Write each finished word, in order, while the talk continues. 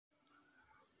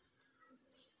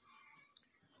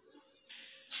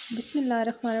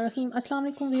Bismillahirrahmanirrahim.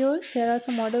 Assalamu alaikum viewers. Here are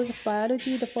some models of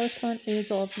biology. The first one is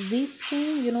of Z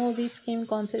scheme. You know, Z scheme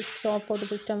consists of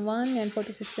photosystem 1 and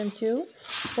photosystem 2.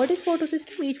 What is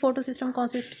photosystem? Each photosystem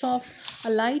consists of a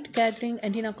light gathering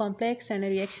antenna complex and a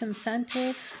reaction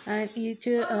center, and each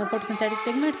photosynthetic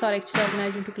pigments are actually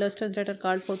organized into clusters that are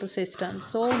called photosystems.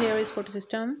 So here is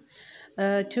photosystem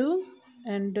 2,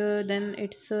 and then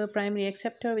it's a primary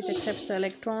acceptor which accepts the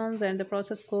electrons, and the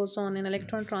process goes on in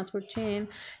electron transport chain.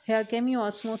 Here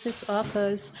chemiosmosis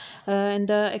occurs, and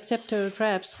the acceptor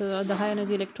traps the high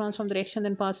energy electrons from the reaction,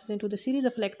 then passes into the series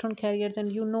of electron carriers,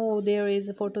 and you know there is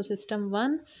a photosystem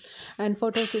 1, and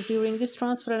photosys during this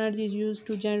transfer energy is used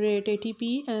to generate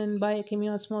ATP and by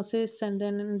chemiosmosis, and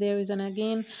then there is an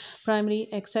again primary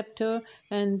acceptor,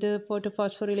 and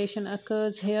photophosphorylation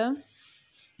occurs here.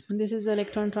 This is the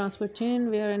electron transport chain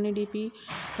where NADP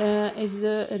is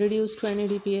reduced to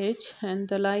NADPH, and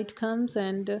the light comes,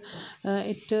 and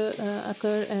it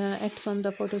acts on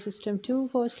the photosystem 2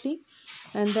 firstly,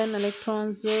 and then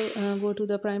electrons go to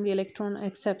the primary electron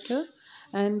acceptor,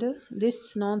 and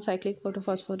this non-cyclic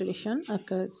photophosphorylation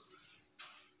occurs.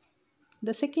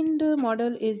 The second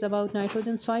model is about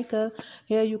nitrogen cycle.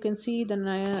 Here you can see the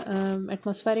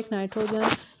atmospheric nitrogen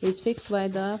is fixed by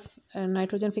the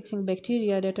nitrogen fixing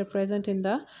bacteria that are present in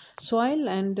the soil,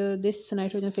 and this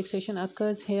nitrogen fixation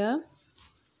occurs here.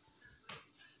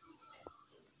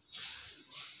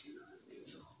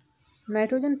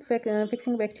 Nitrogen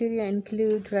fixing bacteria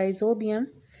include rhizobium,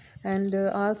 and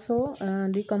also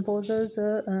decomposers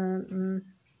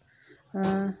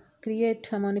create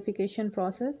ammonification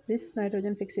process. This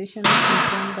nitrogen fixation is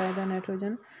done by the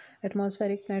nitrogen.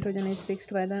 Atmospheric nitrogen is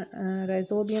fixed by the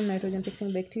rhizobium nitrogen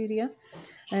fixing bacteria,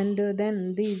 and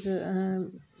then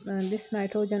this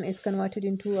nitrogen is converted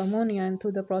into ammonia and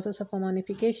through the process of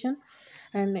ammonification,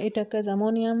 and it occurs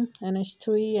ammonium,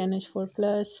 NH3, NH4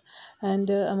 plus, and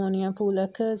ammonia pool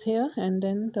occurs here, and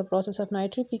then the process of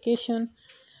nitrification.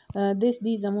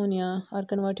 These ammonia are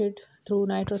converted through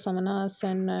nitrosaminase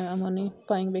and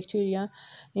ammonifying bacteria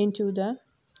into the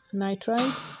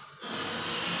nitrites,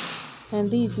 and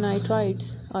these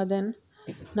nitrites are then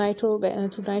through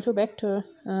nitrobacter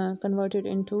converted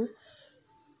into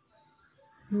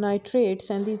nitrates,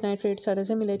 and these nitrates are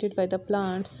assimilated by the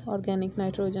plants. Organic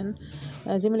nitrogen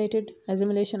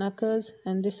assimilation occurs,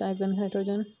 and this organic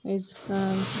nitrogen is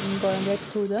going back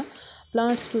through the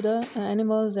plants to the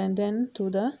animals, and then to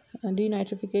the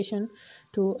denitrification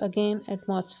to again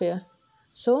atmosphere.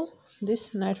 So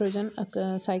this nitrogen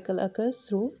cycle occurs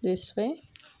through this way.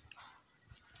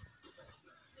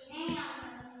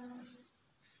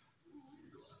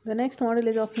 The next model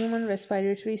is of human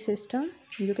respiratory system.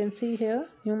 You can see here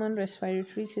human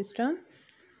respiratory system.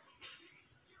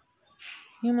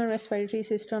 Human respiratory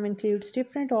system includes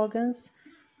different organs: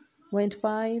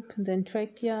 windpipe, then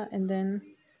trachea, and then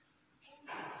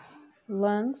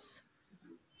lungs,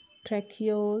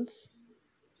 tracheoles,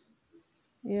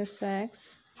 air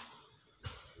sacs,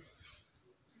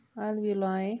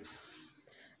 alveoli.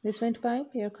 This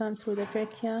windpipe here comes through the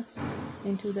trachea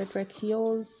into the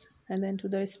tracheoles, and then to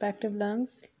the respective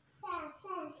lungs.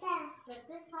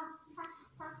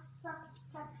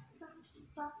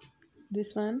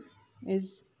 This one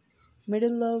is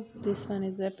middle lobe, this one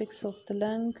is apex of the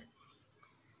lung,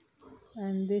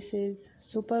 and this is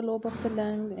super lobe of the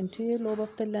lung, anterior lobe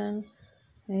of the lung.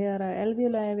 Here are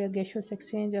alveoli where gaseous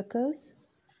exchange occurs.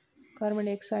 Carbon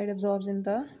dioxide absorbs in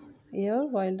the air,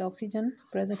 while the oxygen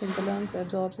present in the lungs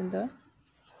absorbs in the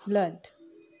blood.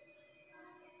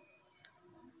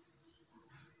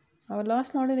 Our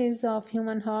last model is of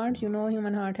human heart. You know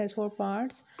human heart has 4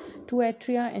 parts: 2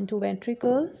 atria and 2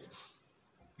 ventricles.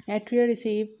 Atria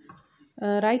receive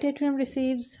right atrium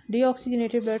receives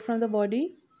deoxygenated blood from the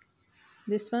body,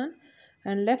 this one,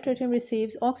 and left atrium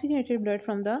receives oxygenated blood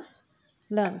from the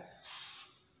lungs.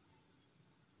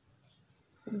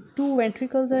 2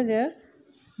 ventricles are there.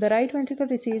 The right ventricle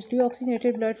receives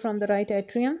deoxygenated blood from the right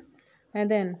atrium and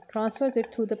then transfers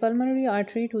it through the pulmonary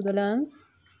artery to the lungs,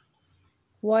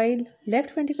 while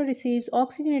left ventricle receives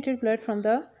oxygenated blood from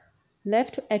the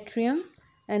left atrium,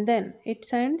 and then it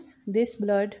sends this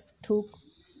blood through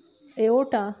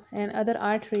aorta and other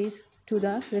arteries to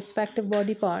the respective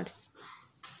body parts.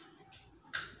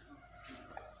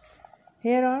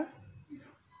 Here are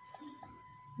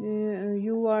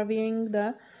you are viewing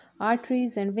the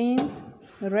arteries and veins.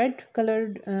 Red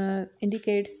colored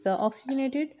indicates the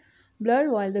oxygenated blood,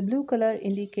 while the blue color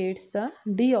indicates the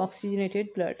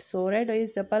deoxygenated blood. So red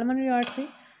is the pulmonary artery,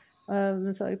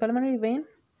 pulmonary vein,